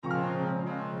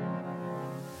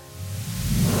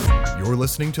You're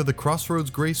listening to the Crossroads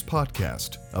Grace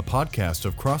Podcast, a podcast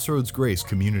of Crossroads Grace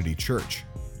Community Church.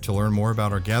 To learn more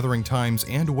about our gathering times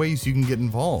and ways you can get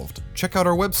involved, check out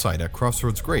our website at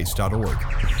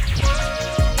crossroadsgrace.org.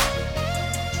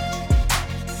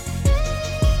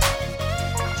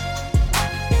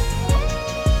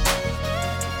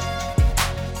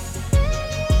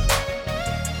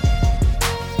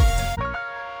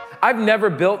 I've never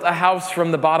built a house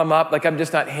from the bottom up, like I'm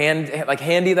just not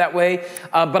handy that way,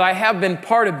 but I have been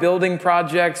part of building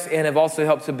projects and have also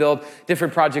helped to build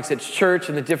different projects at church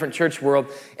and the different church world.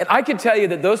 And I can tell you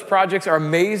that those projects are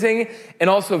amazing and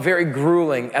also very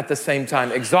grueling at the same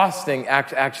time, exhausting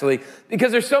actually,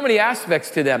 because there's so many aspects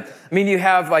to them. I mean, you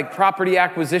have like property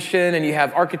acquisition and you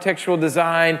have architectural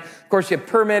design. Of course, you have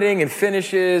permitting and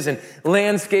finishes and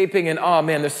landscaping and oh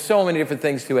man, there's so many different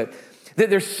things to it.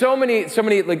 There's so many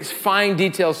like fine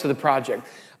details to the project.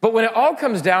 But when it all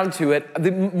comes down to it,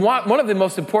 one of the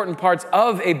most important parts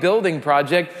of a building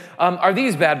project are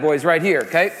these bad boys right here,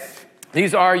 okay?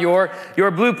 These are your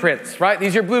blueprints, right?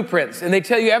 These are blueprints, and they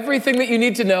tell you everything that you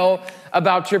need to know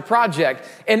about your project.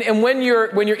 And when you're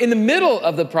in the middle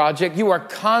of the project, you are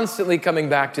constantly coming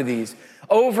back to these.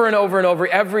 Over and over and over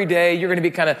every day, you're going to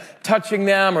be kind of touching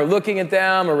them or looking at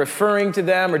them or referring to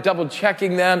them or double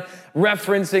checking them,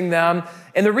 referencing them.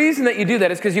 And the reason that you do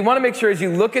that is because you want to make sure as you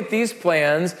look at these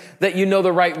plans that you know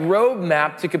the right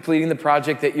roadmap to completing the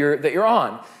project that you're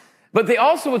on. But they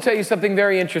also will tell you something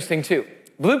very interesting too.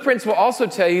 Blueprints will also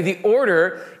tell you the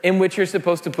order in which you're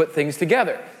supposed to put things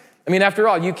together. I mean, after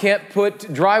all, you can't put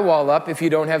drywall up if you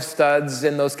don't have studs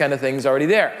and those kind of things already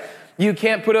there. You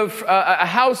can't put a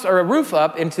house or a roof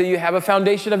up until you have a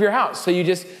foundation of your house. So you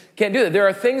just can't do that. There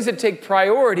are things that take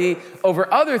priority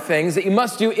over other things that you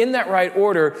must do in that right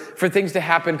order for things to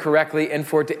happen correctly and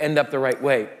for it to end up the right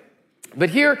way. But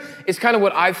here is kind of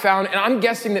what I've found, and I'm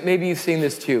guessing that maybe you've seen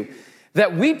this too,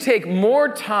 that we take more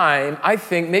time, I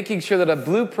think, making sure that the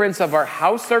blueprints of our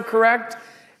house are correct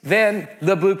than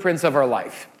the blueprints of our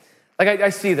life. Like I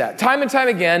see that time and time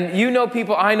again. You know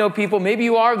people, I know people, maybe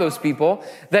you are those people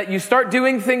that you start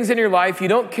doing things in your life, you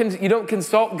don't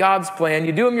consult God's plan,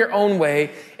 you do them your own way,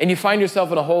 and you find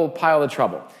yourself in a whole pile of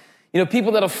trouble. You know,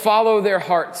 people that'll follow their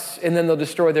hearts and then they'll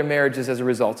destroy their marriages as a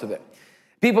result of it.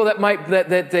 People that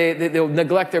they'll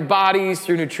neglect their bodies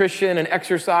through nutrition and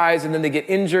exercise, and then they get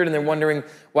injured and they're wondering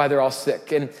why they're all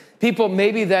sick. And people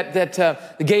maybe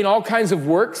that gain all kinds of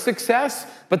work success,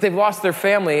 but they've lost their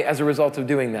family as a result of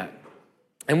doing that.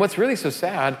 And what's really so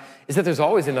sad is that there's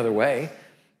always another way,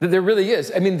 that there really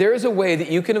is. I mean, there is a way that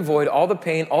you can avoid all the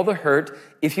pain, all the hurt,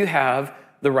 if you have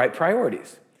the right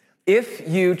priorities, if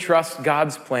you trust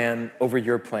God's plan over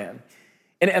your plan.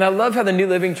 And I love how the New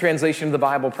Living Translation of the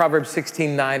Bible, Proverbs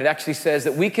 16:9, it actually says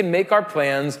that we can make our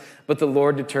plans, but the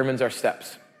Lord determines our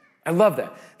steps. I love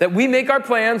that we make our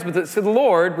plans, but it's the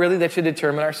Lord really that should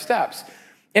determine our steps.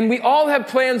 And we all have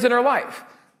plans in our life.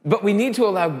 But we need to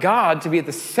allow God to be at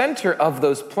the center of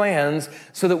those plans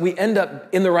so that we end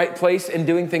up in the right place and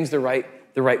doing things the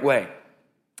right way.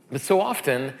 But so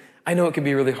often, I know it can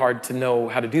be really hard to know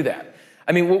how to do that.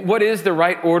 I mean, what is the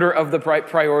right order of the right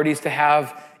priorities to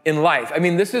have in life? I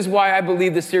mean, this is why I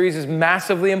believe this series is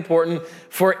massively important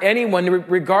for anyone,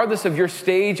 regardless of your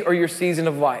stage or your season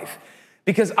of life.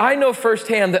 Because I know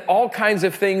firsthand that all kinds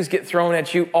of things get thrown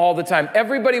at you all the time.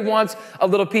 Everybody wants a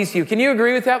little piece of you. Can you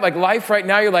agree with that? Like life right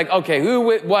now, you're like, okay,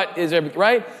 who, what is everything,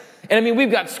 right? And I mean, we've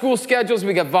got school schedules,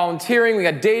 we got volunteering, we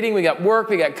got dating, we got work,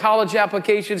 we got college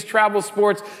applications, travel,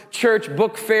 sports, church,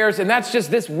 book fairs, and that's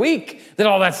just this week that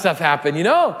all that stuff happened, you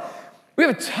know? We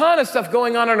have a ton of stuff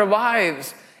going on in our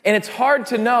lives, and it's hard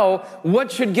to know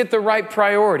what should get the right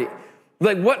priority.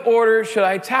 Like, what order should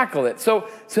I tackle it? So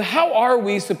how are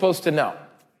we supposed to know?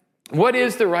 What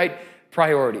is the right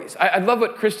priorities? I love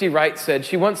what Christy Wright said.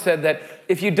 She once said that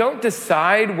if you don't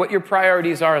decide what your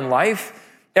priorities are in life,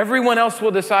 everyone else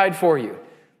will decide for you.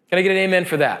 Can I get an amen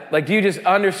for that? Like, do you just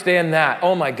understand that?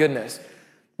 Oh my goodness.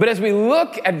 But as we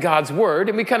look at God's word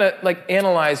and we kind of like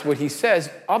analyze what he says,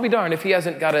 I'll be darned if he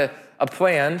hasn't got a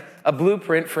plan, a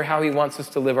blueprint for how he wants us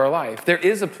to live our life. There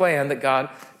is a plan that God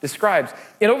describes.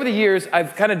 And over the years,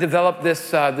 I've kind of developed this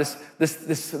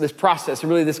process,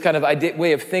 really this kind of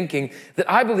way of thinking that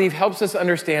I believe helps us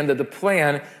understand that the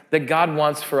plan that God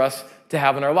wants for us to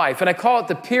have in our life. And I call it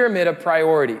the pyramid of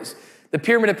priorities. The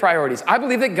pyramid of priorities. I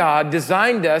believe that God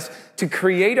designed us to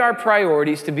create our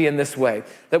priorities to be in this way,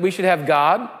 that we should have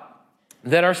God,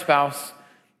 then our spouse,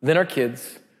 then our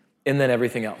kids, and then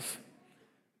everything else.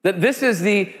 That this is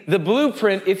the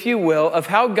blueprint, if you will, of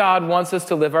how God wants us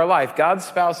to live our life. God,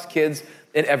 spouse, kids,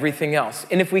 and everything else.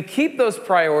 And if we keep those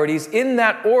priorities in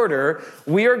that order,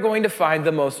 we are going to find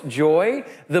the most joy,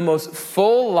 the most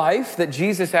full life that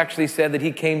Jesus actually said that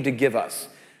he came to give us.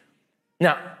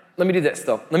 Now, let me do this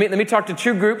though. Let me talk to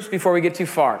two groups before we get too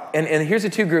far. And here's the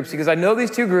two groups, because I know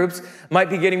these two groups might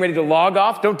be getting ready to log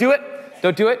off. Don't do it.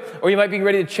 Don't do it. Or you might be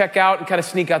ready to check out and kind of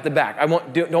sneak out the back. I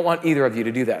don't want either of you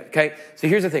to do that, okay? So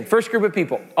here's the thing. First group of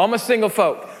people, all my single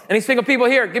folk. Any single people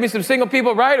here? Give me some single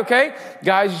people, right? Okay?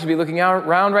 Guys, you should be looking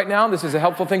around right now. This is a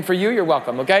helpful thing for you. You're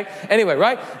welcome, okay? Anyway,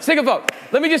 right? Single folk.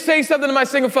 Let me just say something to my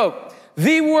single folk.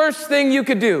 The worst thing you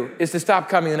could do is to stop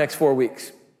coming the next 4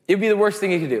 weeks. It would be the worst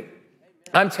thing you could do.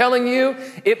 I'm telling you,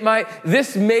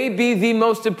 this may be the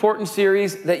most important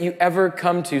series that you ever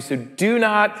come to, so do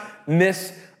not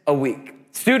miss a week.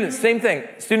 Students, same thing.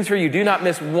 Students, for you, do not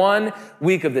miss 1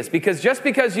 week of this, because just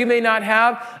because you may not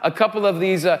have a couple of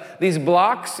these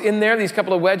blocks in there, these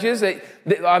couple of wedges,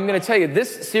 I'm going to tell you,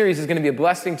 this series is going to be a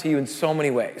blessing to you in so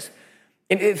many ways.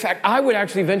 In fact, I would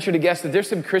actually venture to guess that there's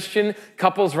some Christian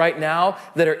couples right now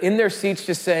that are in their seats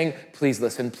just saying, please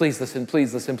listen, please listen,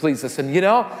 please listen, please listen, you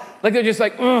know? Like they're just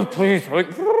like, oh, please, like,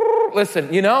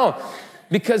 listen, you know?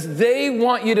 Because they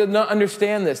want you to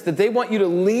understand this, that they want you to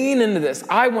lean into this.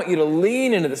 I want you to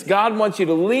lean into this. God wants you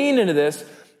to lean into this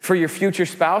for your future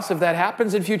spouse if that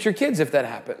happens, and future kids if that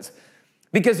happens.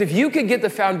 Because if you could get the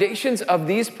foundations of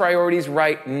these priorities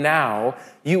right now,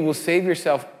 you will save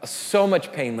yourself so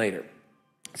much pain later.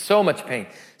 So much pain.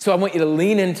 So I want you to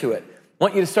lean into it. I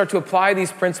want you to start to apply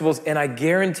these principles, and I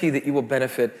guarantee that you will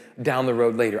benefit down the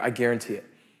road later. I guarantee it.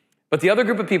 But the other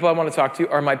group of people I want to talk to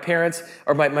are my parents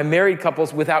or my married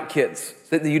couples without kids.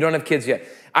 That you don't have kids yet.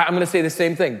 I'm going to say the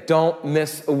same thing. Don't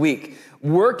miss a week.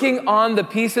 Working on the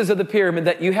pieces of the pyramid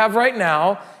that you have right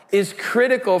now is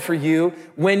critical for you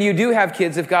when you do have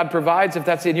kids, if God provides, if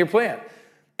that's in your plan.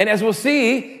 And as we'll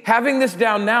see, having this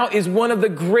down now is one of the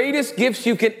greatest gifts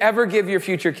you can ever give your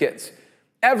future kids.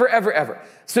 Ever, ever, ever.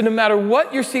 So no matter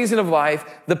what your season of life,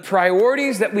 the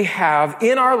priorities that we have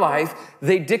in our life,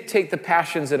 they dictate the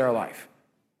passions in our life.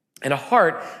 And a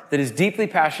heart that is deeply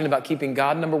passionate about keeping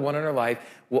God number one in our life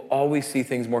will always see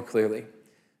things more clearly.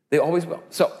 They always will.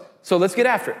 So let's get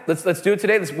after it. Let's do it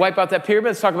today. Let's wipe out that pyramid.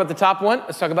 Let's talk about the top one.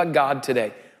 Let's talk about God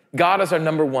today. God is our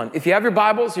number one. If you have your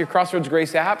Bibles, your Crossroads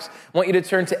Grace apps, I want you to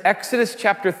turn to Exodus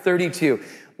chapter 32.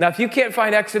 Now, if you can't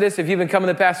find Exodus, if you've been coming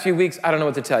the past few weeks, I don't know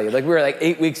what to tell you. We're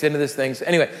 8 weeks into this thing. So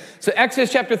anyway, so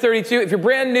Exodus chapter 32. If you're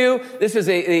brand new, this is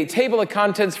a table of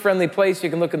contents friendly place. You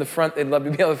can look in the front. They'd love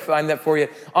to be able to find that for you.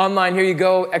 Online, here you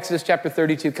go. Exodus chapter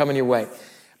 32 coming your way.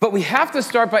 But we have to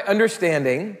start by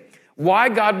understanding why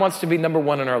God wants to be number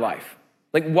one in our life.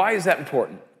 Why is that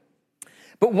important?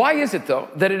 But why is it, though,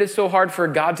 that it is so hard for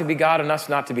God to be God and us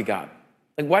not to be God?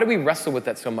 Why do we wrestle with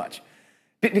that so much?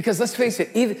 Because let's face it,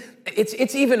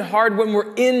 it's even hard when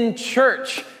we're in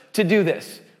church to do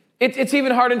this. It's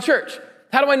even hard in church.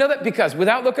 How do I know that? Because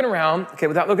without looking around,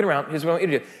 here's what I want you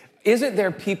to do. Isn't there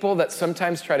people that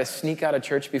sometimes try to sneak out of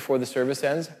church before the service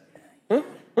ends?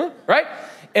 Right?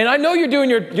 And I know you're doing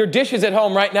your dishes at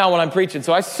home right now when I'm preaching,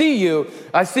 so I see you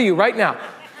right now.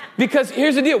 Because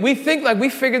here's the deal. We think we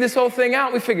figured this whole thing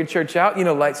out. We figured church out.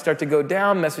 Lights start to go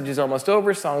down. Message is almost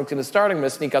over. Song's going to start. I'm going to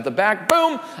sneak out the back.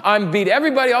 Boom. I'm beat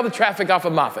everybody, all the traffic off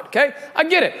of Moffett. Okay? I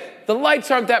get it. The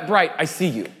lights aren't that bright. I see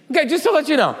you. Okay? Just to let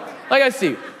you know. I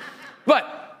see you.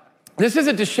 But this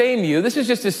isn't to shame you. This is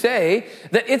just to say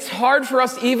that it's hard for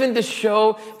us even to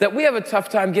show that we have a tough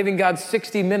time giving God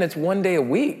 60 minutes one day a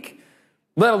week,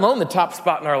 let alone the top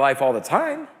spot in our life all the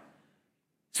time.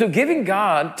 So giving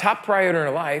God top priority in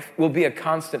our life will be a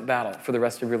constant battle for the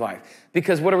rest of your life.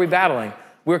 Because what are we battling?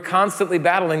 We're constantly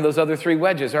battling those other three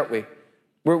wedges, aren't we?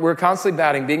 We're constantly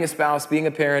battling being a spouse, being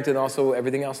a parent, and also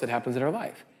everything else that happens in our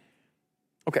life.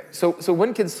 Okay, so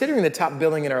when considering the top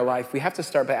billing in our life, we have to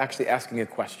start by actually asking a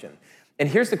question. And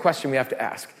here's the question we have to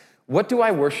ask. What do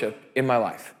I worship in my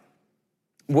life?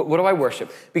 What do I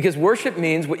worship? Because worship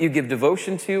means what you give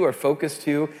devotion to or focus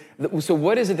to. So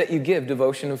what is it that you give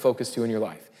devotion and focus to in your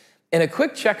life? And a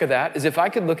quick check of that is if I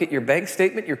could look at your bank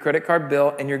statement, your credit card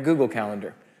bill, and your Google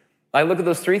Calendar. I look at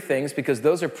those three things because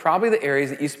those are probably the areas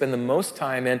that you spend the most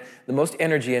time in, the most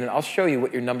energy in, and I'll show you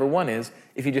what your number one is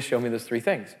if you just show me those three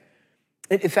things.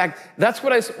 In fact, that's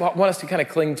what I want us to kind of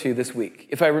cling to this week.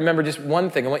 If I remember just one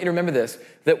thing, I want you to remember this,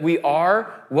 that we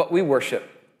are what we worship.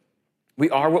 We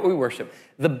are what we worship.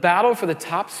 The battle for the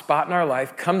top spot in our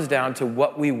life comes down to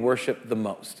what we worship the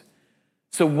most.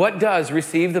 So what does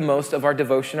receive the most of our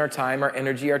devotion, our time, our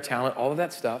energy, our talent, all of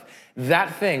that stuff,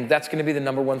 that thing, that's going to be the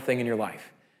number one thing in your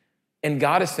life. And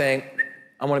God is saying,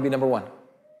 I want to be number one.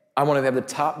 I want to have the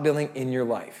top billing in your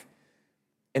life.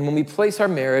 And when we place our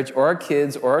marriage or our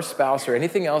kids or our spouse or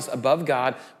anything else above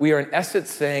God, we are in essence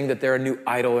saying that they're a new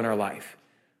idol in our life.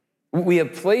 We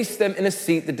have placed them in a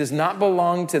seat that does not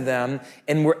belong to them,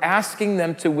 and we're asking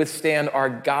them to withstand our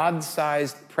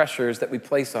God-sized pressures that we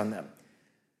place on them.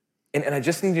 And I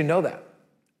just need you to know that.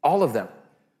 All of them.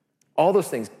 All those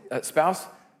things. Spouse,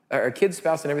 our kids,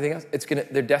 spouse, and everything else,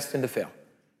 they're destined to fail.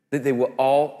 They will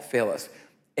all fail us.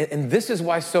 And this is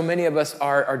why so many of us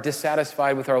are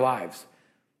dissatisfied with our lives.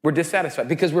 We're dissatisfied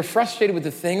because we're frustrated with the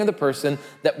thing or the person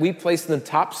that we place in the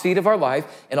top seat of our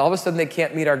life, and all of a sudden they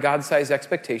can't meet our God-sized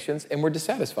expectations, and we're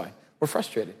dissatisfied. We're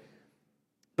frustrated.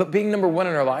 But being number one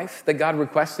in our life, that God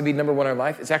requests to be number one in our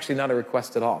life, is actually not a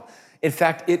request at all. In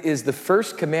fact, it is the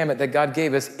first commandment that God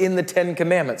gave us in the 10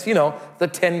 commandments. You know, the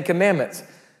 10 commandments.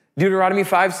 Deuteronomy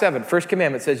 5:7, first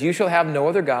commandment says, you shall have no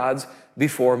other gods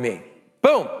before me.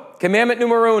 Boom, commandment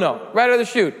numero uno, right out of the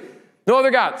chute. No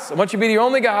other gods. I want you to be the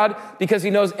only God because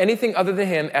he knows anything other than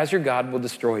him as your God will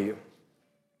destroy you.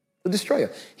 Will destroy you.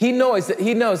 He knows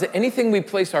that anything we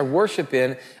place our worship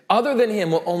in other than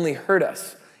him will only hurt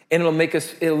us. And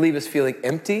it'll leave us feeling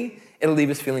empty. It'll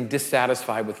leave us feeling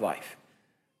dissatisfied with life.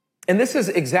 And this is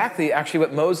exactly actually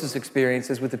what Moses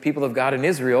experiences with the people of God in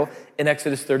Israel in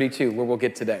Exodus 32, where we'll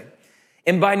get today.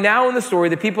 And by now in the story,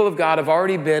 the people of God have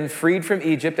already been freed from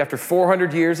Egypt after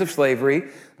 400 years of slavery.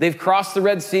 They've crossed the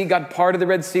Red Sea, God parted the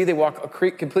Red Sea. They walk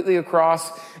completely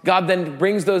across. God then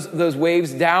brings those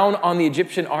waves down on the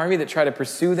Egyptian army that try to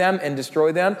pursue them and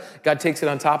destroy them. God takes it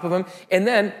on top of them. And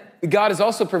then God has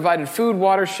also provided food,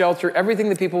 water, shelter, everything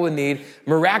that people would need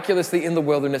miraculously in the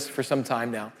wilderness for some time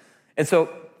now. And so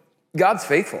God's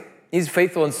faithful. He's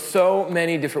faithful in so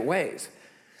many different ways.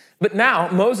 But now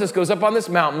Moses goes up on this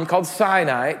mountain called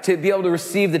Sinai to be able to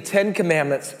receive the 10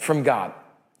 commandments from God.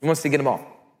 He wants to get them all.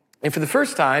 And for the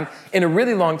first time in a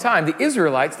really long time, the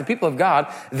Israelites, the people of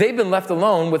God, they've been left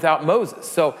alone without Moses.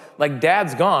 So like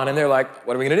dad's gone and they're like,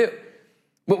 what are we gonna do?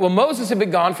 But well, Moses had been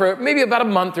gone for maybe about a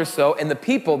month or so, and the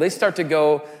people, they get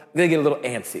a little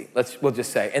antsy, we'll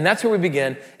just say. And that's where we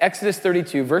begin. Exodus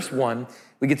 32, verse 1,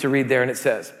 we get to read there, and it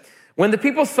says, when the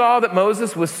people saw that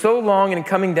Moses was so long in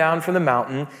coming down from the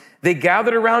mountain, they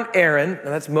gathered around Aaron, and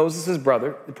that's Moses'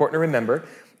 brother, important to remember,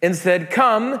 and said,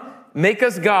 come, make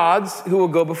us gods who will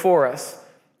go before us.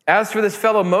 As for this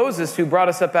fellow Moses who brought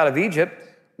us up out of Egypt,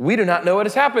 we do not know what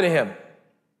has happened to him.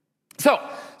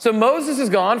 So Moses is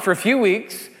gone for a few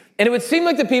weeks, and it would seem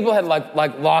like the people had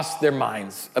like lost their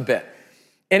minds a bit.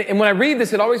 And when I read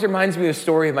this, it always reminds me of a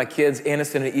story of my kids,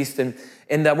 Aniston and Easton.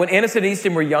 And when Aniston and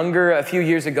Easton were younger, a few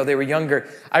years ago, they were younger.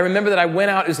 I remember that I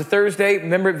went out, it was a Thursday,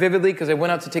 remember it vividly, because I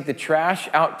went out to take the trash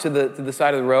out to the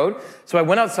side of the road. So I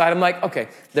went outside, I'm like, okay,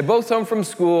 they're both home from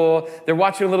school, they're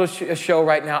watching a little show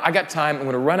right now, I got time, I'm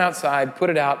gonna run outside, put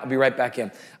it out, I'll be right back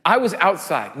in. I was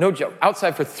outside, no joke,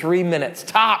 outside for 3 minutes,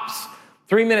 tops,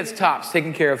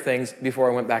 taking care of things before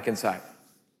I went back inside.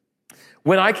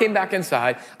 When I came back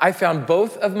inside, I found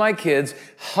both of my kids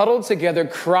huddled together,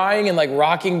 crying and like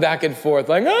rocking back and forth,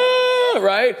 like, ah,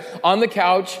 right? On the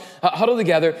couch, huddled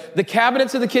together. The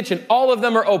cabinets of the kitchen, all of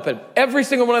them are open. Every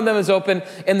single one of them is open,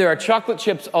 and there are chocolate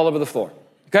chips all over the floor,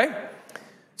 okay?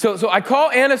 So I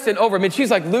call Aniston over. I mean, she's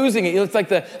like losing it. It's like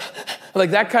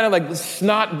that kind of like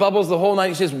snot bubbles the whole night.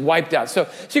 She's just wiped out. So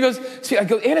I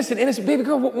go, Aniston, baby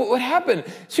girl, what happened?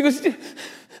 She goes,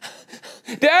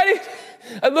 Daddy,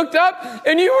 I looked up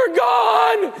and you were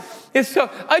gone. And so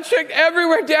I checked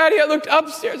everywhere, Daddy. I looked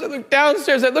upstairs, I looked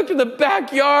downstairs, I looked in the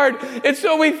backyard. And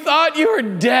so we thought you were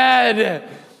dead.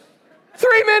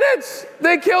 3 minutes.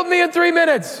 They killed me in 3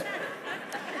 minutes.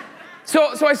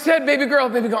 So I said, baby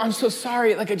girl, I'm so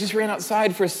sorry. Like I just ran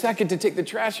outside for a second to take the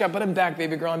trash out, but I'm back,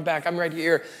 baby girl, I'm back. I'm right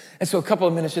here. And so a couple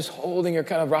of minutes just holding her,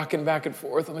 kind of rocking back and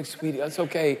forth. I'm like, sweetie, it's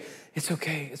okay. It's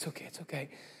okay.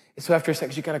 And so after a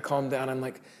second, she kind of calmed down. I'm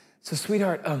like, so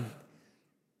sweetheart,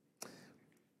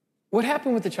 what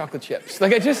happened with the chocolate chips?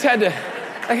 Like I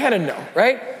had to know,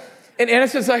 right? And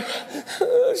Aniston's like,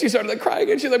 she started like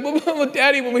crying, and she's like, well,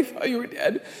 Daddy, when we thought you were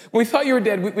dead,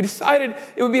 we decided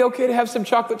it would be okay to have some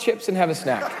chocolate chips and have a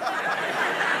snack.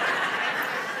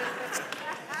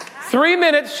 3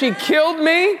 minutes, she killed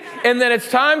me, and then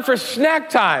it's time for snack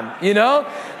time, you know?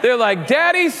 They're like,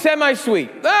 Daddy,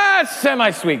 semi-sweet.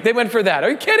 Semi-sweet. They went for that.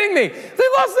 Are you kidding me? They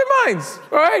lost their minds,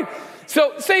 all right?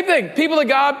 So same thing. People of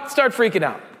God start freaking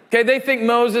out, okay? They think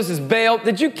Moses is Baal.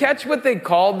 Did you catch what they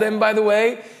called them, by the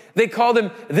way? They called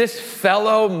him this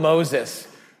fellow Moses.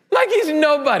 Like he's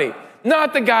nobody.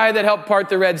 Not the guy that helped part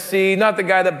the Red Sea, not the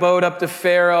guy that bowed up to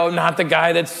Pharaoh, not the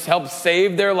guy that's helped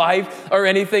save their life or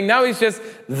anything. Now he's just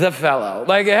the fellow.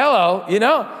 Like, hello, you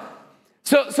know?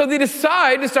 So they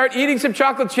decide to start eating some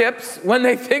chocolate chips when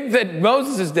they think that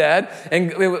Moses is dead,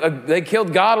 and they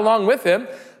killed God along with him.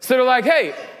 So they're like,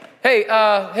 hey,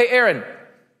 Aaron,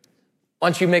 why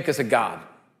don't you make us a god?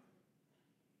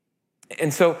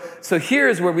 And so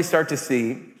here's where we start to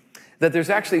see that there's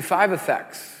actually 5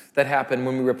 effects that happen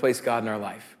when we replace God in our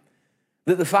life.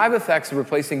 The 5 effects of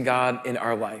replacing God in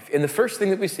our life. And the first thing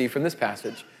that we see from this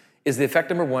passage is the effect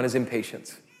number 1 is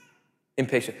impatience.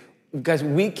 Impatient. Guys,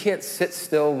 we can't sit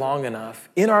still long enough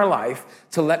in our life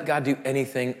to let God do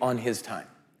anything on his time.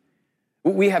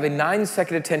 We have a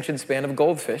 9-second attention span of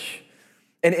goldfish.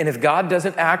 And if God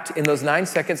doesn't act in those 9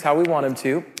 seconds how we want him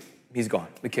to, he's gone.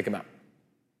 We kick him out.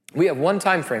 We have one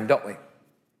time frame, don't we?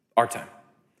 Our time.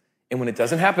 And when it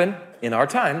doesn't happen in our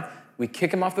time, we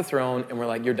kick him off the throne and we're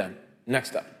like, you're done.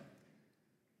 Next up.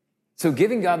 So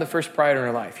giving God the first priority in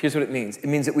our life, here's what it means. It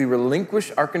means that we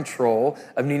relinquish our control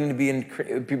of needing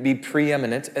to be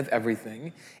preeminent of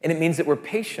everything. And it means that we're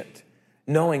patient,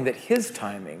 knowing that his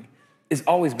timing is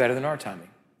always better than our timing.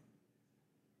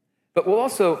 But we'll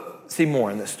also see more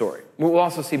in this story. We'll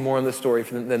also see more in this story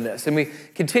than this. And we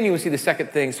continue to see the second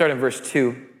thing, starting in verse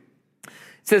 2. It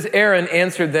says, Aaron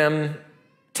answered them,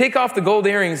 take off the gold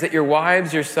earrings that your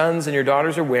wives, your sons, and your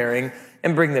daughters are wearing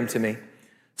and bring them to me.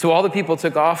 So all the people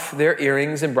took off their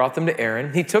earrings and brought them to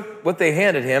Aaron. He took what they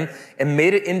handed him and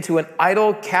made it into an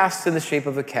idol cast in the shape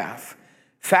of a calf,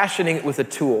 fashioning it with a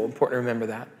tool. Important to remember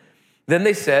that. Then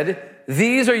they said,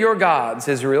 these are your gods,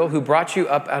 Israel, who brought you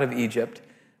up out of Egypt.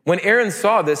 When Aaron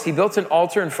saw this, he built an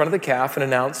altar in front of the calf and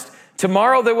announced,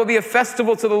 tomorrow there will be a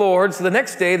festival to the Lord. So the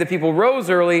next day, the people rose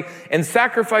early and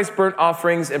sacrificed burnt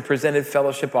offerings and presented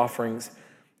fellowship offerings.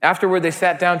 Afterward, they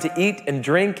sat down to eat and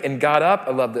drink and got up,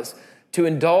 I love this, to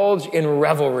indulge in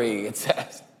revelry, it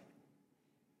says.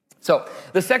 So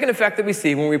the second effect that we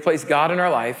see when we replace God in our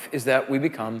life is that we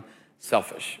become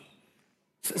selfish.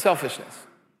 Selfishness.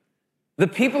 The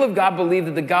people of God believed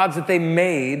that the gods that they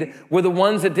made were the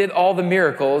ones that did all the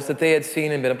miracles that they had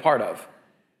seen and been a part of.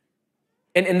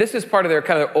 And this is part of their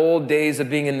kind of old days of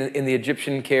being in the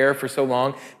Egyptian care for so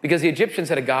long, because the Egyptians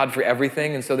had a god for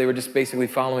everything, and so they were just basically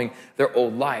following their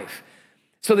old life.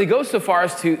 So they go so far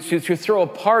as to throw a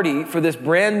party for this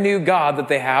brand new God that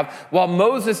they have, while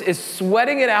Moses is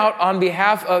sweating it out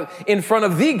in front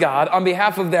of the God on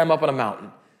behalf of them up on a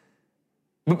mountain.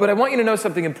 But I want you to know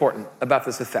something important about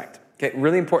this effect. Okay,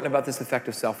 really important about this effect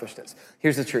of selfishness.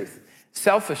 Here's the truth.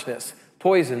 Selfishness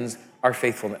poisons our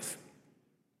faithfulness.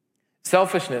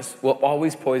 Selfishness will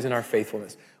always poison our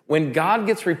faithfulness. When God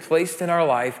gets replaced in our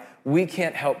life, we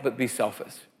can't help but be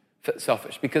selfish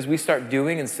because we start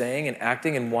doing and saying and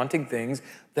acting and wanting things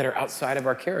that are outside of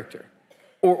our character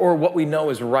or what we know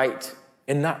is right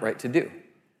and not right to do.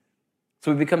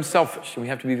 So we become selfish, and we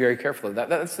have to be very careful of that.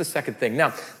 That's the second thing.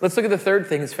 Now, let's look at the third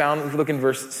thing. It's found, if you look in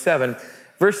verse 7.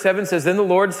 Verse 7 says, then the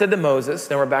Lord said to Moses,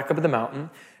 now we're back up at the mountain,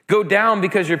 go down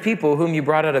because your people whom you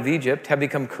brought out of Egypt have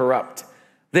become corrupt.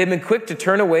 They have been quick to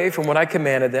turn away from what I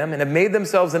commanded them and have made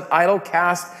themselves an idol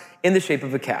cast in the shape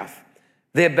of a calf.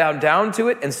 They have bowed down to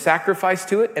it and sacrificed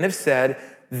to it and have said,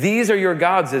 these are your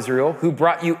gods, Israel, who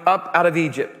brought you up out of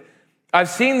Egypt. I've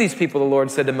seen these people, the Lord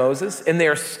said to Moses, and they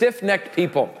are stiff-necked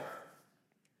people.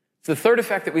 So the third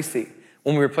effect that we see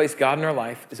when we replace God in our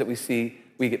life is that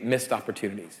we get missed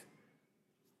opportunities.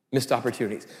 Missed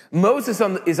opportunities. Moses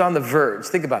is on the verge,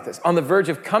 think about this, on the verge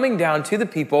of coming down to the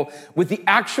people with the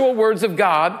actual words of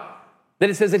God that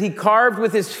it says that he carved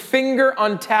with his finger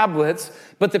on tablets,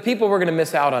 but the people were going to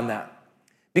miss out on that.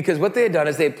 Because what they had done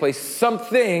is they had placed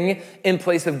something in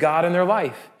place of God in their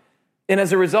life. And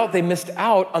as a result, they missed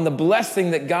out on the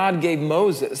blessing that God gave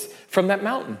Moses from that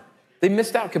mountain. They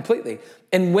missed out completely.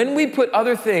 And when we put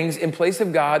other things in place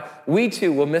of God, we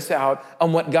too will miss out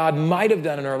on what God might have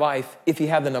done in our life if he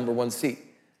had the number one seat.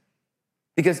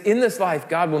 Because in this life,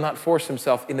 God will not force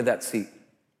himself into that seat.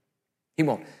 He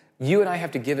won't. You and I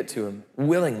have to give it to him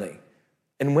willingly.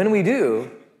 And when we do,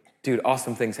 dude,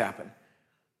 awesome things happen.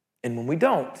 And when we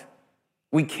don't,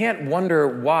 we can't wonder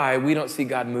why we don't see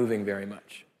God moving very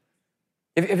much.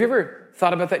 Have you ever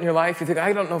thought about that in your life? You think,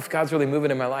 I don't know if God's really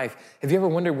moving in my life. Have you ever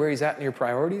wondered where he's at in your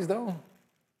priorities, though?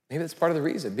 Maybe that's part of the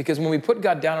reason. Because when we put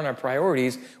God down on our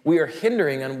priorities, we are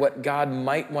hindering on what God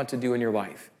might want to do in your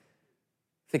life.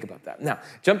 Think about that. Now,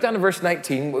 jump down to verse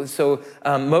 19. So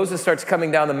Moses starts coming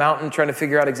down the mountain, trying to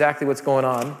figure out exactly what's going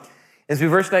on. And so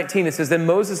verse 19, it says, then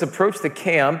Moses approached the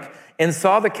camp and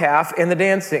saw the calf and the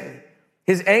dancing.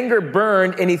 His anger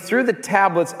burned, and he threw the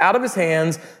tablets out of his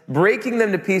hands, breaking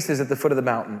them to pieces at the foot of the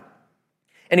mountain.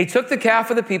 And he took the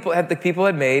calf of the people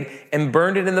had made and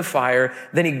burned it in the fire.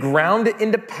 Then he ground it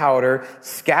into powder,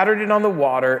 scattered it on the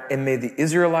water, and made the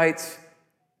Israelites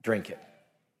drink it.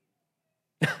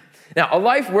 Now, a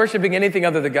life worshiping anything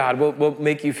other than God will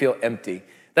make you feel empty.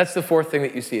 That's the fourth thing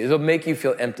that you see, is it'll make you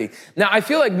feel empty. Now, I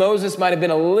feel like Moses might have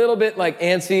been a little bit like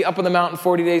antsy, up on the mountain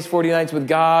 40 days, 40 nights with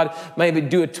God, maybe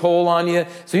do a toll on you.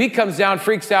 So he comes down,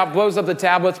 freaks out, blows up the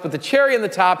tablets, but the cherry on the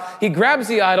top, he grabs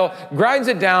the idol, grinds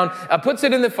it down, puts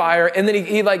it in the fire, and then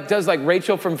he like does like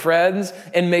Rachel from Friends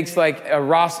and makes like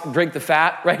Ross drink the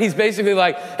fat, right? He's basically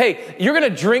like, hey, you're going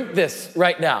to drink this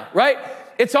right now, right?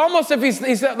 It's almost if he's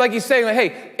saying, like,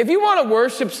 hey, if you want to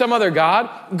worship some other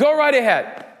God, go right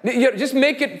ahead. Just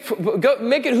make it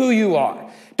who you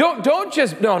are. Don't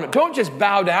just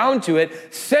bow down to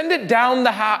it. Send it down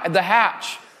the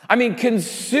hatch. I mean,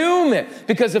 consume it,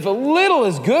 because if a little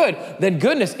is good, then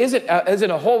goodness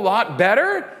isn't a whole lot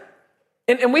better.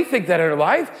 And we think that in our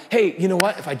life. Hey, you know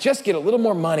what? If I just get a little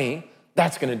more money,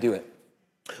 that's going to do it.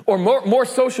 Or more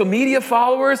social media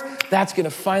followers, that's going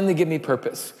to finally give me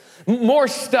purpose. More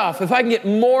stuff. If I can get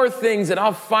more things, then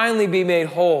I'll finally be made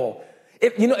whole.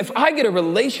 If I get a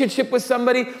relationship with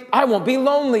somebody, I won't be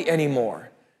lonely anymore.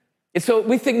 And so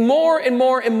we think more and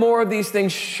more and more of these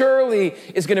things surely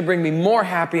is going to bring me more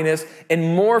happiness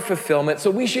and more fulfillment.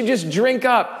 So we should just drink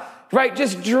up, right?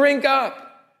 Just drink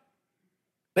up.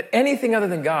 But anything other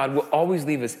than God will always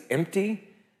leave us empty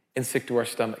and sick to our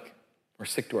stomach, or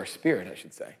sick to our spirit, I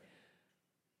should say.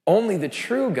 Only the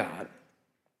true God,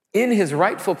 in his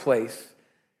rightful place,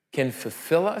 can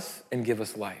fulfill us and give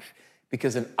us life.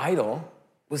 Because an idol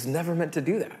was never meant to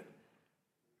do that.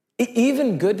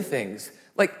 Even good things,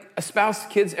 like a spouse,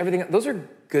 kids, everything, those are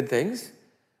good things,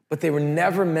 but they were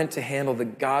never meant to handle the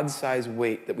God-sized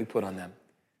weight that we put on them.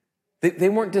 They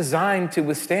weren't designed to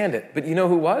withstand it. But you know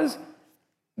who was?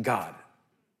 God.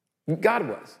 God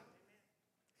was.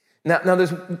 Now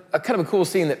there's a kind of a cool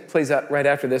scene that plays out right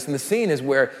after this, and the scene is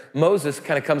where Moses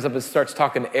kind of comes up and starts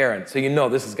talking to Aaron. So you know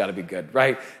this has got to be good,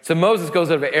 right? So Moses goes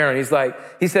over to Aaron.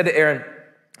 He said to Aaron,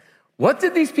 "What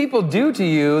did these people do to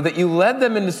you that you led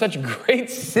them into such great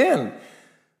sin?"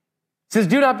 He says,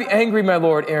 "Do not be angry, my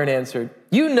lord," Aaron answered.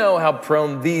 "You know how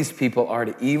prone these people are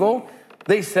to evil.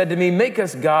 They said to me, 'Make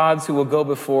us gods who will go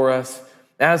before us.'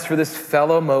 As for this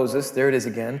fellow Moses," there it is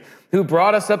again, "who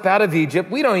brought us up out of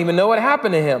Egypt, we don't even know what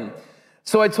happened to him.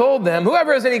 So I told them,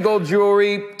 'Whoever has any gold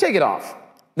jewelry, take it off.'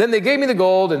 Then they gave me the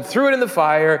gold and threw it in the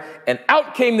fire, and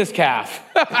out came this calf."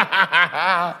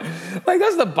 Like,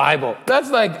 that's the Bible.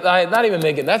 That's like, not even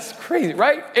making, that's crazy,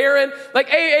 right? Aaron, like,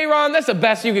 hey, Aaron, that's the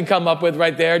best you can come up with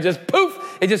right there. Just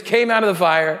poof, it just came out of the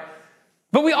fire.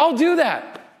 But we all do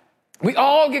that. We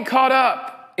all get caught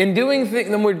up in doing things.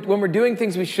 When we're doing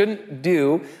things we shouldn't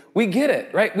do, we get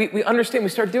it, right? We understand, we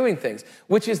start doing things,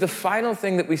 which is the final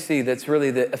thing that we see that's really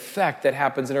the effect that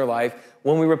happens in our life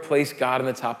when we replace God in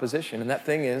the top position. And that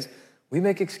thing is, we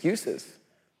make excuses.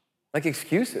 Like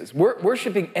excuses.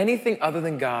 Worshiping anything other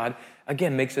than God,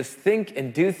 again, makes us think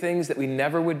and do things that we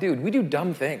never would do. We do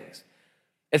dumb things.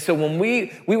 And so when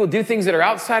we will do things that are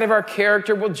outside of our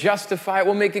character, we'll justify it,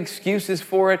 we'll make excuses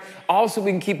for it. Also,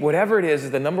 we can keep whatever it is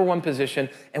as the number one position,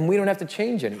 and we don't have to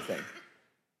change anything.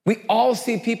 We all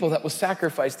see people that will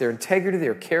sacrifice their integrity,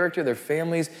 their character, their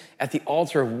families at the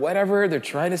altar of whatever they're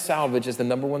trying to salvage as the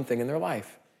number one thing in their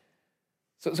life.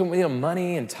 So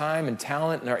money and time and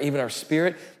talent and even our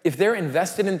spirit, if they're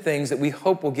invested in things that we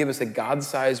hope will give us a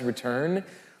God-sized return,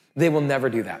 they will never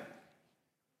do that.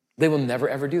 They will never,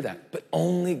 ever do that. But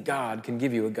only God can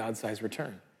give you a God-sized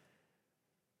return.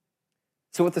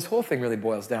 So what this whole thing really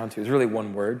boils down to is really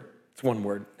one word. It's one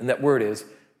word, and that word is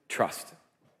trust.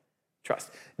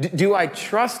 Trust. Do I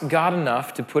trust God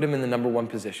enough to put him in the number one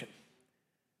position?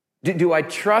 Do I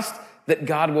trust that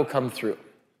God will come through?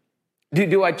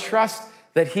 Do I trust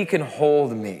that he can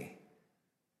hold me?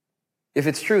 If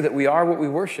it's true that we are what we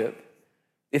worship,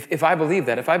 if I believe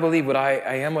that, if I believe what I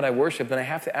am what I worship, then I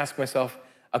have to ask myself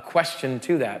a question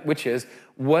to that, which is,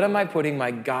 what am I putting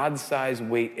my God-sized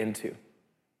weight into?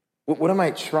 What am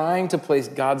I trying to place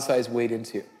God-sized weight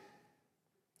into?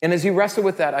 And as you wrestle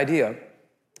with that idea,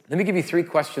 let me give you 3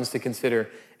 questions to consider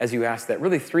as you ask that.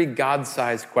 Really 3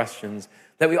 God-sized questions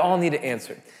that we all need to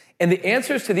answer. And the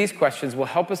answers to these questions will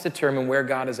help us determine where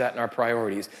God is at in our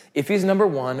priorities, if he's number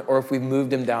one or if we've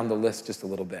moved him down the list just a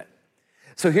little bit.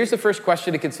 So here's the first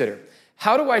question to consider.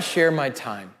 How do I share my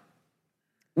time?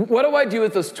 What do I do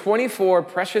with those 24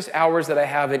 precious hours that I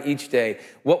have in each day?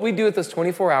 What we do with those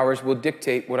 24 hours will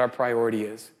dictate what our priority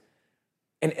is.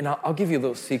 And I'll give you a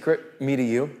little secret, me to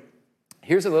you.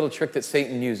 Here's a little trick that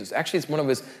Satan uses. Actually, it's one of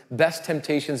his best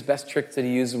temptations, best tricks that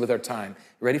he uses with our time.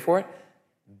 You ready for it?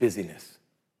 Busyness.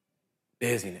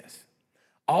 Busyness.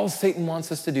 All Satan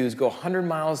wants us to do is go 100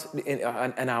 miles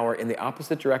an hour in the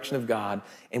opposite direction of God,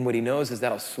 and what he knows is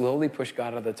that'll slowly push God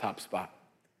out of the top spot.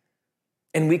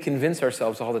 And we convince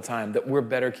ourselves all the time that we're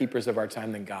better keepers of our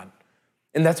time than God.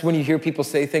 And that's when you hear people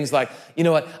say things like, you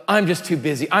know what, I'm just too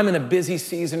busy. I'm in a busy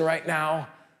season right now.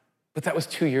 But that was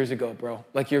 2 years ago, bro.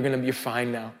 Like you're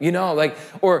fine now. You know, like,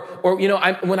 or you know,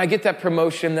 when I get that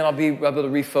promotion, then I'll be able to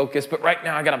refocus. But right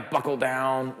now I gotta buckle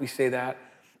down. We say that.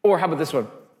 Or how about this one?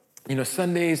 You know,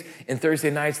 Sundays and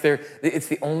Thursday nights, it's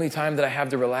the only time that I have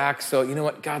to relax. So you know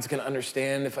what? God's gonna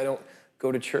understand if I don't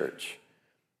go to church.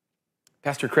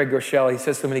 Pastor Craig Groeschel, he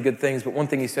says so many good things, but one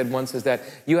thing he said once is that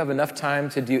you have enough time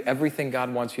to do everything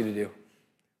God wants you to do.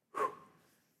 Whew.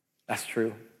 That's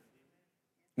true.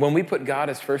 When we put God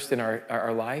as first in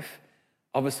our life,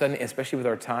 all of a sudden, especially with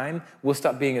our time, we'll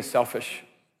stop being as selfish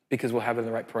because we'll have it in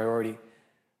the right priority.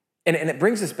 And it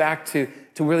brings us back to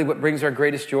really what brings our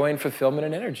greatest joy and fulfillment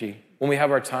and energy, when we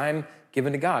have our time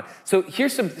given to God. So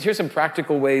here's some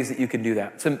practical ways that you can do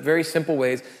that. Some very simple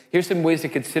ways. Here's some ways to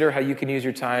consider how you can use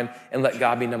your time and let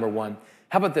God be number one.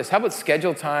 How about this? How about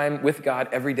schedule time with God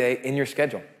every day in your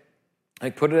schedule?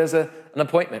 Like put it as an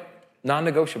appointment,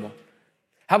 non-negotiable.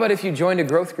 How about if you joined a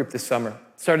growth group this summer,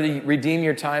 started to redeem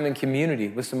your time in community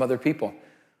with some other people?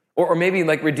 Or maybe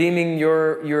like redeeming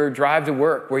your drive to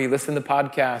work, where you listen to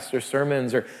podcasts or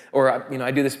sermons, or you know,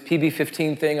 I do this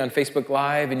PB15 thing on Facebook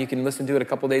Live, and you can listen to it a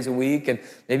couple days a week, and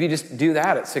maybe you just do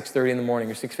that at 6:30 in the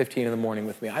morning or 6:15 in the morning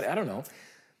with me. I don't know.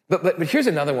 But here's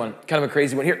another one, kind of a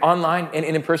crazy one. Here, online and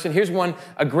in person, here's one,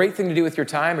 a great thing to do with your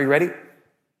time. Are you ready?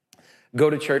 Go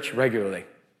to church regularly.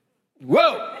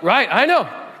 Whoa, right, I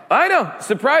know,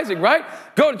 surprising, right?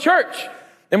 Go to church.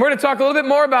 And we're gonna talk a little bit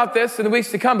more about this in the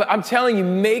weeks to come, but I'm telling you,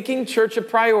 making church a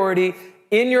priority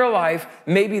in your life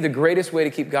may be the greatest way to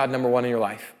keep God number one in your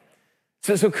life.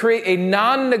 So create a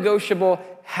non-negotiable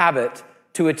habit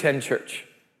to attend church.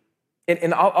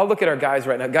 And I'll look at our guys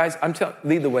right now. Guys,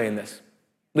 lead the way in this.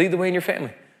 Lead the way in your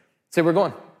family. Say, we're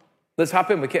going. Let's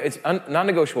hop in. It's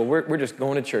non-negotiable. We're just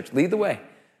going to church. Lead the way.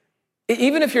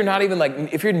 Even if you're not even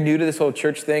if you're new to this whole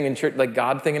church thing and church, like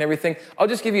God thing and everything, I'll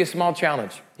just give you a small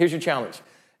challenge. Here's your challenge.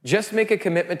 Just make a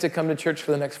commitment to come to church for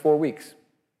the next 4 weeks.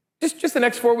 Just the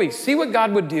next 4 weeks. See what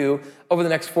God would do over the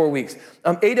next 4 weeks.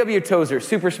 A.W. Tozer,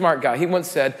 super smart guy, he once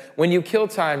said, when you kill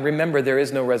time, remember there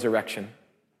is no resurrection.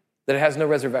 That it has no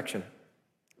resurrection.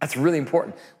 That's really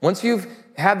important. Once you've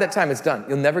had that time, it's done.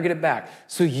 You'll never get it back.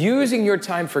 So using your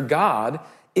time for God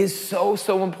is so,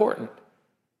 so important.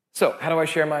 So how do I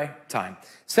share my time?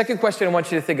 Second question I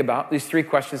want you to think about, these 3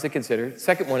 questions to consider.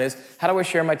 Second one is, how do I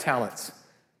share my talents?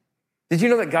 Did you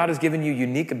know that God has given you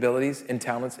unique abilities and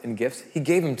talents and gifts? He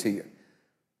gave them to you.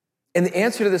 And the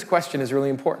answer to this question is really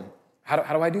important. How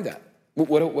do I do that?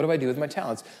 What do I do with my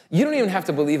talents? You don't even have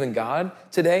to believe in God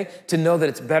today to know that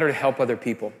it's better to help other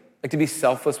people, like to be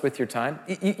selfless with your time.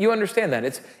 You understand that.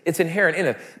 It's inherent in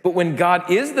it. But when God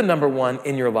is the number one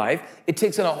in your life, it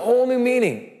takes on a whole new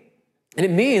meaning. And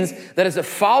it means that as a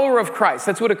follower of Christ,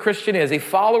 that's what a Christian is, a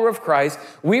follower of Christ,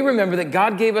 we remember that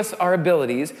God gave us our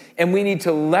abilities and we need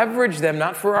to leverage them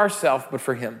not for ourselves, but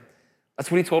for Him. That's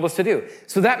what He told us to do.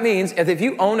 So that means if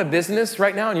you own a business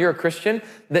right now and you're a Christian,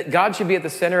 that God should be at the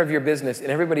center of your business and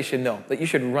everybody should know that you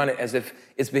should run it as if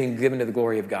it's being given to the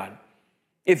glory of God.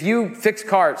 If you fix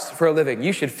cars for a living,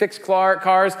 you should fix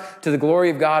cars to the glory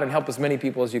of God and help as many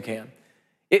people as you can.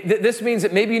 This means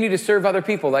that maybe you need to serve other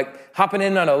people, like hopping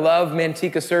in on a Love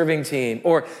Manteca serving team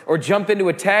or jump into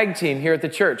a tag team here at the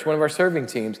church, one of our serving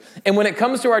teams. And when it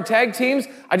comes to our tag teams,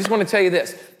 I just want to tell you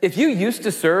this. If you used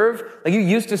to serve, but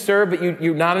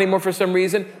you're not anymore for some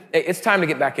reason, it's time to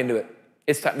get back into it.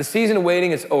 It's time. The season of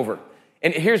waiting is over.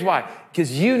 And here's why.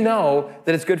 Because you know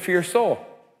that it's good for your soul.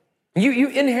 You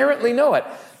inherently know it.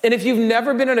 And if you've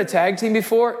never been on a tag team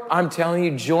before, I'm telling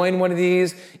you, join one of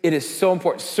these. It is so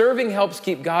important. Serving helps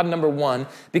keep God number one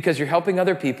because you're helping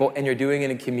other people and you're doing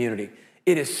it in community.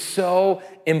 It is so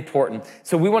important.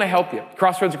 So we want to help you.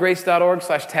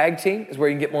 Crossroadsgrace.org/tag team is where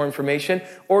you can get more information.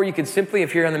 Or you can simply,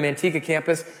 if you're on the Manteca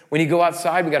campus, when you go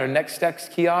outside, we got our Next Steps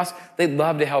kiosk. They'd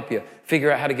love to help you figure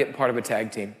out how to get part of a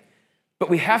tag team. But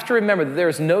we have to remember that there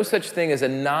is no such thing as a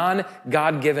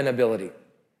non-God-given ability.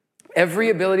 Every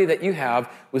ability that you have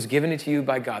was given to you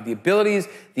by God. The abilities,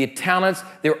 the talents,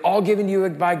 they were all given to you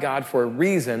by God for a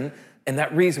reason, and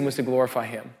that reason was to glorify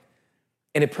Him.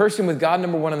 And a person with God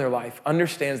number one in their life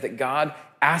understands that God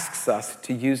asks us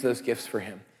to use those gifts for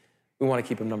Him. We want to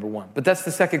keep Him number one. But that's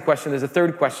the second question. There's a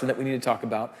third question that we need to talk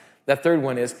about. That third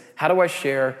one is, how do I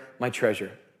share my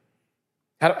treasure?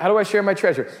 How do I share my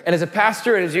treasure? And as a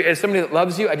pastor, and as somebody that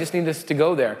loves you, I just need us to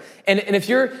go there. And if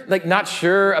you're like not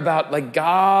sure about like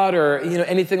God or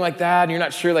anything like that, and you're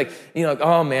not sure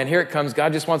oh man, here it comes.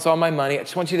 God just wants all my money. I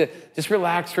just want you to just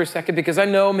relax for a second, because I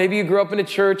know maybe you grew up in a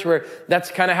church where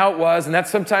that's kind of how it was, and that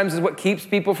sometimes is what keeps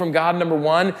people from God, number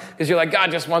one, because you're like,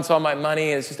 God just wants all my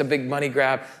money, and it's just a big money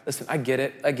grab. Listen, I get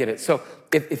it. So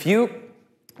if you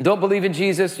don't believe in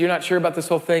Jesus, you're not sure about this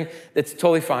whole thing, that's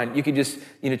totally fine. You could just,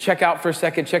 check out for a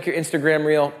second, check your Instagram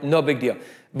reel, no big deal.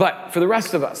 But for the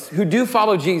rest of us who do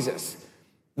follow Jesus,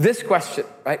 this question,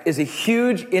 right, is a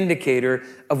huge indicator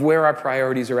of where our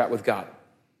priorities are at with God.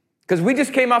 Because we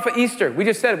just came off of Easter. We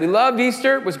just said it. We loved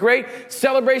Easter. It was great.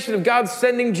 Celebration of God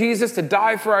sending Jesus to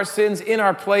die for our sins in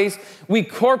our place. We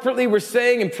corporately were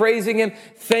saying and praising him.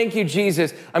 Thank you,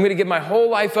 Jesus. I'm going to give my whole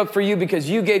life up for you because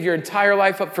you gave your entire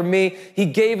life up for me. He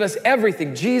gave us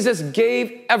everything. Jesus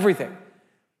gave everything.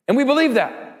 And we believe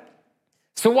that.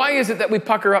 So why is it that we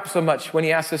pucker up so much when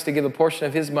he asks us to give a portion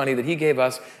of his money that he gave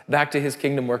us back to his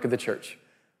kingdom work of the church?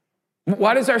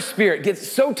 Why does our spirit get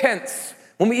so tense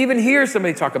when we even hear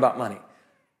somebody talk about money?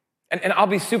 And I'll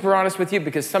be super honest with you,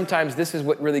 because sometimes this is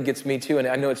what really gets me too, and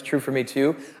I know it's true for me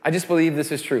too. I just believe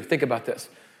this is true. Think about this,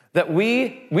 that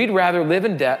we'd rather live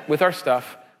in debt with our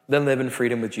stuff than live in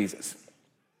freedom with Jesus.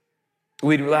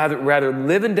 We'd rather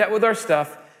live in debt with our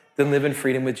stuff than live in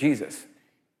freedom with Jesus.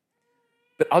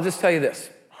 But I'll just tell you this,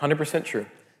 100% true.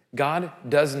 God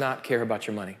does not care about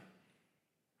your money.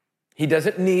 He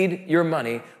doesn't need your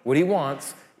money. What he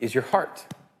wants is your heart.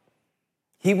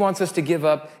 He wants us to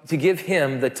give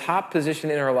him the top position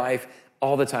in our life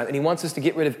all the time. And he wants us to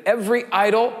get rid of every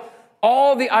idol,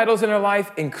 all the idols in our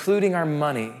life, including our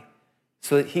money,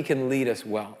 so that he can lead us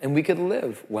well and we could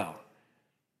live well.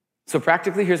 So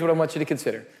practically, here's what I want you to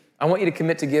consider. I want you to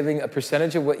commit to giving a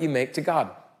percentage of what you make to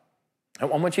God. I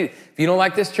want you, if you don't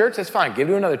like this church, that's fine. Give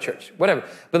to another church, whatever.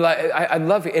 But I'd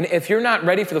love it. And if you're not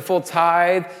ready for the full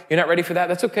tithe, you're not ready for that,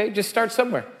 that's okay. Just start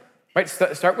somewhere. Right?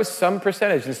 Start with some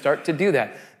percentage and start to do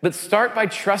that. But start by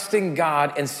trusting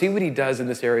God and see what he does in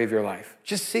this area of your life.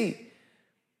 Just see.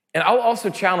 And I'll also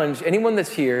challenge anyone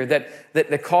that's here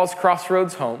that calls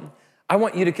Crossroads home. I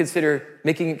want you to consider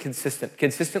making it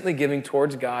consistently giving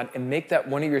towards God, and make that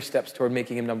one of your steps toward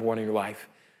making him number one in your life.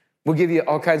 We'll give you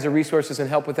all kinds of resources and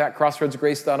help with that.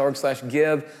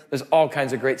 crossroadsgrace.org/give. There's all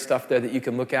kinds of great stuff there that you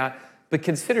can look at. But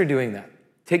consider doing that.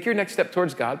 Take your next step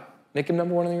towards God. Make him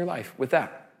number one in your life with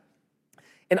that.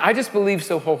 And I just believe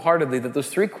so wholeheartedly that those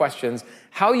three questions,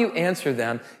 how you answer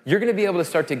them, you're going to be able to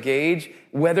start to gauge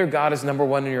whether God is number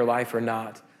one in your life or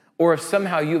not, or if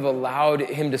somehow you've allowed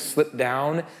him to slip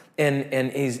down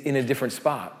and he's in a different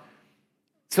spot.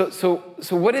 So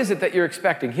what is it that you're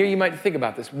expecting? Here you might think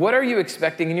about this. What are you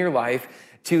expecting in your life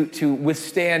to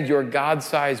withstand your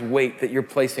God-sized weight that you're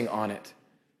placing on it?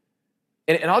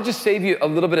 And I'll just save you a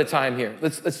little bit of time here.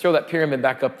 Let's throw that pyramid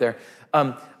back up there.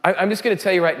 I'm just going to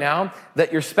tell you right now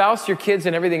that your spouse, your kids,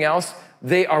 and everything else,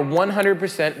 they are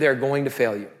 100%, they're going to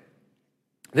fail you.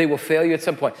 They will fail you at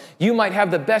some point. You might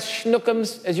have the best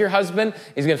schnookums as your husband.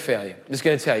 He's going to fail you. I'm just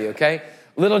going to tell you, okay?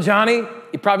 Little Johnny,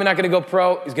 you're probably not going to go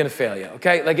pro. He's going to fail you,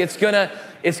 okay? Like it's going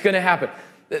to happen.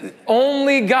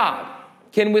 Only God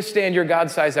can withstand your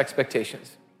God-sized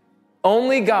expectations.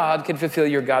 Only God can fulfill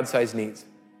your God-sized needs.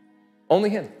 Only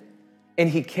him. And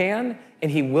he can and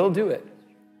he will do it.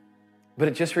 But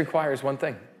it just requires one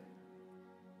thing: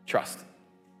 trust.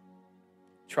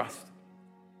 Trust.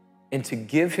 And to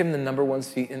give him the number one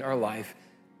seat in our life,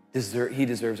 he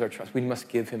deserves our trust. We must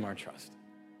give him our trust.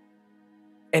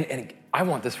 And I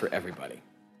want this for everybody.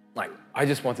 I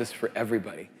just want this for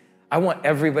everybody. I want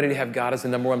everybody to have God as the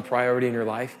number one priority in your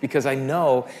life, because I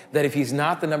know that if he's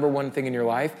not the number one thing in your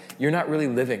life, you're not really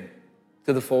living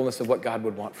to the fullness of what God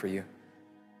would want for you.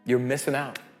 You're missing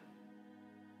out.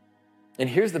 And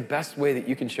here's the best way that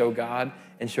you can show God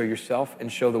and show yourself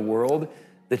and show the world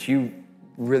that you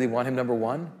really want him number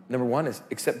one. Number one is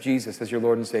accept Jesus as your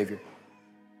Lord and Savior.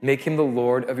 Make him the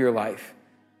Lord of your life.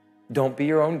 Don't be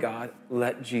your own God.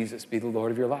 Let Jesus be the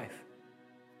Lord of your life.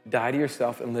 Die to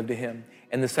yourself and live to him.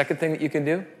 And the second thing that you can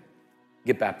do,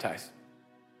 get baptized.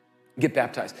 Get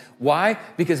baptized. Why?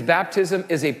 Because baptism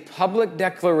is a public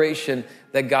declaration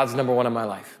that God's number one in my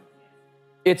life.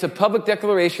 It's a public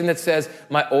declaration that says,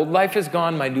 my old life is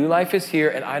gone, my new life is here,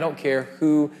 and I don't care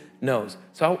who knows.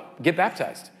 So get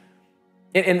baptized.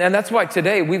 And that's why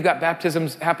today we've got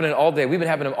baptisms happening all day. We've been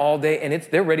having them all day, and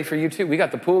they're ready for you too. We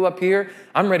got the pool up here.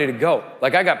 I'm ready to go. I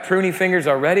got pruny fingers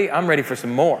already. I'm ready for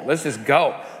some more. Let's just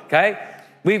go, okay?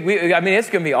 It's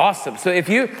going to be awesome. So if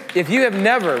you have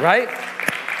never, right?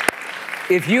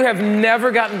 If you have never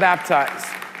gotten baptized,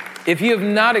 If you have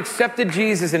not accepted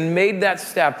Jesus and made that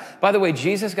step, by the way,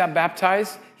 Jesus got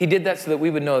baptized. He did that so that we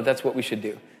would know that that's what we should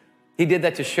do. He did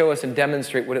that to show us and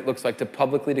demonstrate what it looks like to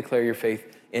publicly declare your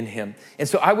faith in him. And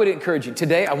so I would encourage you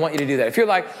today, I want you to do that. If you're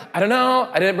like, I don't know,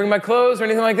 I didn't bring my clothes or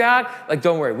anything like that, like,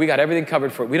 don't worry, we got everything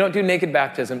covered for it. We don't do naked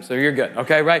baptism, so you're good,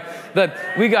 okay, right? But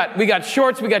we got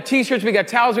shorts, we got t-shirts, we got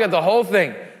towels, we got the whole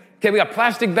thing. Okay, we got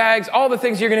plastic bags, all the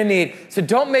things you're gonna need. So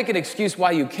don't make an excuse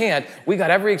why you can't. We got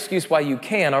every excuse why you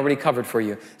can already covered for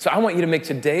you. So I want you to make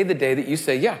today the day that you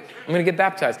say, yeah, I'm gonna get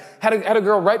baptized. Had a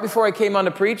girl right before I came on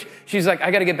to preach, she's like, I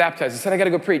gotta get baptized. I said, I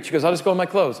gotta go preach. She goes, I'll just go in my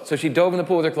clothes. So she dove in the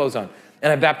pool with her clothes on,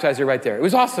 and I baptized her right there. It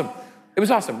was awesome. It was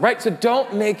awesome, right? So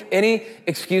don't make any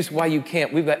excuse why you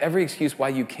can't. We've got every excuse why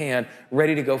you can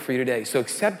ready to go for you today. So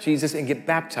accept Jesus and get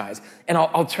baptized. And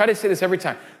I'll try to say this every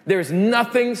time. There's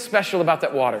nothing special about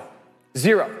that water.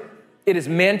 Zero. It is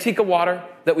Manteca water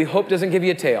that we hope doesn't give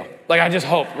you a tail. Like, I just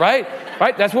hope, right?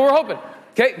 Right? That's what we're hoping.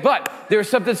 Okay? But there's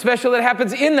something special that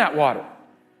happens in that water.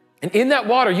 And in that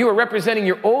water, you are representing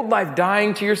your old life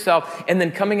dying to yourself and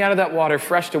then coming out of that water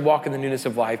fresh to walk in the newness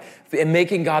of life and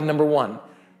making God number one.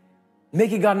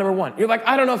 Making God number one. You're like,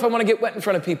 I don't know if I want to get wet in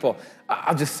front of people.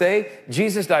 I'll just say,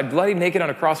 Jesus died bloody naked on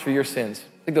a cross for your sins.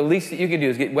 I think the least that you can do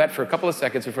is get wet for a couple of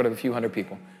seconds in front of a few hundred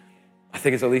people. I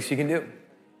think it's the least you can do.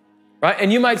 Right?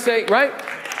 And you might say, right?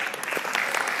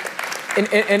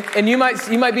 And you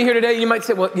might be here today, and you might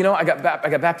say, well, you know, I got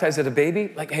baptized as a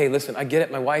baby. Like, hey, listen, I get it.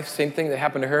 My wife, same thing that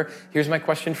happened to her. Here's my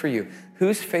question for you.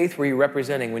 Whose faith were you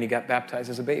representing when you got baptized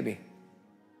as a baby?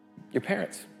 Your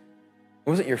parents. It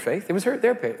wasn't your faith. It was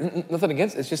their faith. Nothing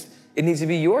against it. It's just, it needs to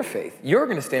be your faith. You're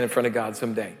going to stand in front of God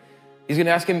someday. He's going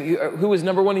to ask him, who was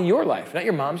number one in your life? Not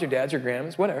your moms, your dads, your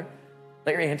grandmas, whatever.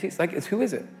 Not your aunties. Like, it's who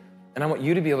is it? And I want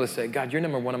you to be able to say, God, you're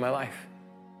number one in my life.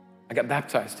 I got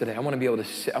baptized today. I want to be able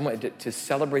to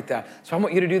celebrate that. So I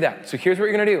want you to do that. So here's what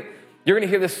you're going to do. You're going to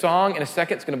hear this song in a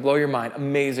second. It's going to blow your mind.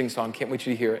 Amazing song. Can't wait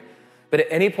you to hear it. But at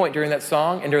any point during that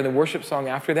song and during the worship song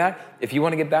after that, if you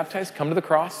want to get baptized, come to the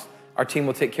cross. Our team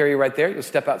will take care of you right there. You'll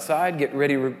step outside, get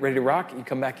ready to rock. You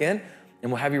come back in,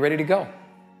 and we'll have you ready to go.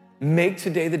 Make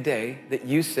today the day that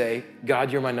you say,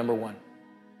 God, you're my number one.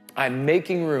 I'm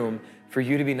making room for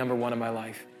you to be number one in my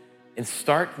life. And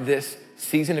start this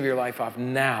season of your life off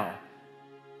now,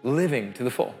 living to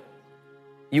the full.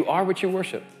 You are what you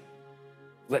worship.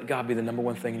 Let God be the number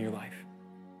one thing in your life.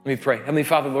 Let me pray. Heavenly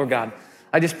Father, Lord God,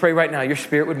 I just pray right now your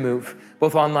spirit would move,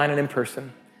 both online and in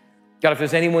person. God, if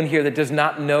there's anyone here that does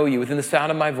not know you within the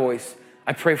sound of my voice,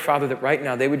 I pray, Father, that right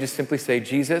now they would just simply say,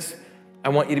 Jesus, I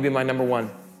want you to be my number one.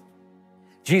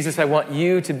 Jesus, I want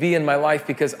you to be in my life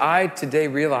because I today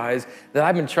realize that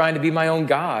I've been trying to be my own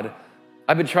God.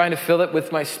 I've been trying to fill it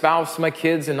with my spouse, my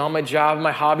kids, and all my job,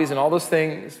 my hobbies, and all those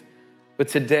things. But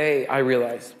today I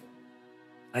realize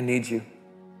I need you.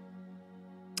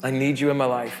 I need you in my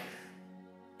life.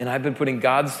 And I've been putting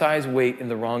God-sized weight in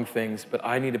the wrong things, but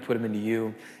I need to put them into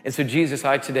you. And so Jesus,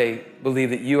 I today believe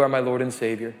that you are my Lord and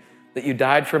Savior, that you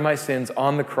died for my sins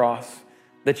on the cross,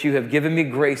 that you have given me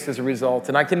grace as a result.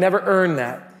 And I can never earn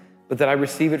that, but that I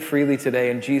receive it freely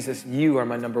today. And Jesus, you are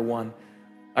my number one.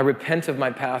 I repent of my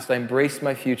past. I embrace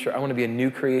my future. I want to be a new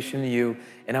creation in you,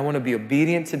 and I want to be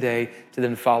obedient today to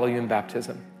then follow you in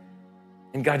baptism.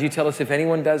 And God, you tell us if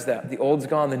anyone does that, the old's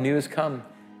gone, the new has come,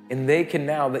 and they can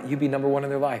now let you be number one in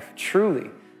their life, truly,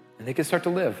 and they can start to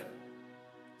live.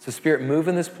 So Spirit, move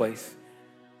in this place.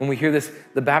 When we hear this,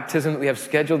 the baptism that we have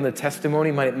scheduled and the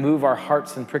testimony, might it move our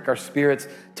hearts and prick our spirits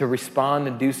to respond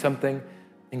and do something.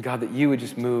 And God, that you would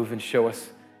just move and show us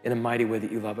in a mighty way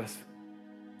that you love us.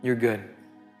 You're good.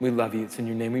 We love you. It's in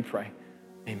your name we pray.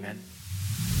 Amen.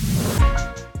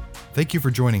 Thank you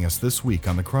for joining us this week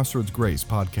on the Crossroads Grace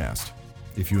podcast.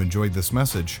 If you enjoyed this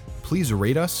message, please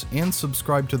rate us and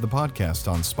subscribe to the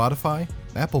podcast on Spotify,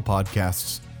 Apple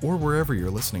Podcasts, or wherever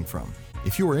you're listening from.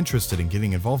 If you are interested in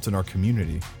getting involved in our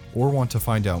community or want to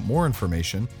find out more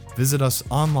information, visit us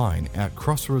online at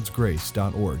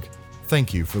crossroadsgrace.org.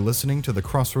 Thank you for listening to the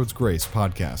Crossroads Grace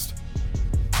podcast.